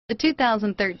The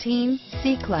 2013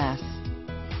 C-Class.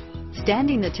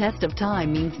 Standing the test of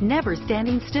time means never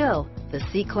standing still. The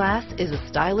C-Class is a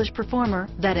stylish performer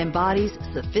that embodies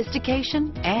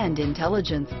sophistication and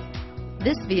intelligence.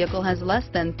 This vehicle has less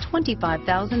than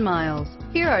 25,000 miles.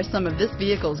 Here are some of this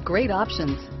vehicle's great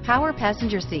options: power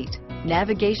passenger seat,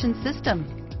 navigation system,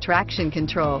 traction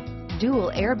control, dual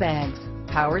airbags,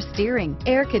 power steering,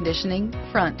 air conditioning,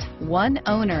 front, one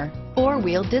owner,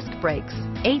 four-wheel disc brakes,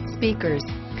 8 speakers,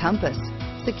 compass,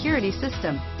 security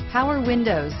system, power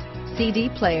windows, CD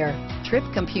player, trip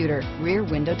computer, rear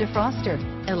window defroster,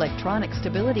 electronic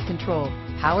stability control,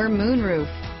 power moonroof,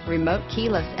 remote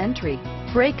keyless entry,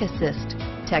 brake assist,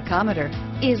 tachometer.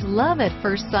 Is love at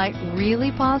first sight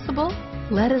really possible?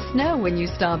 Let us know when you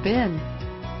stop in.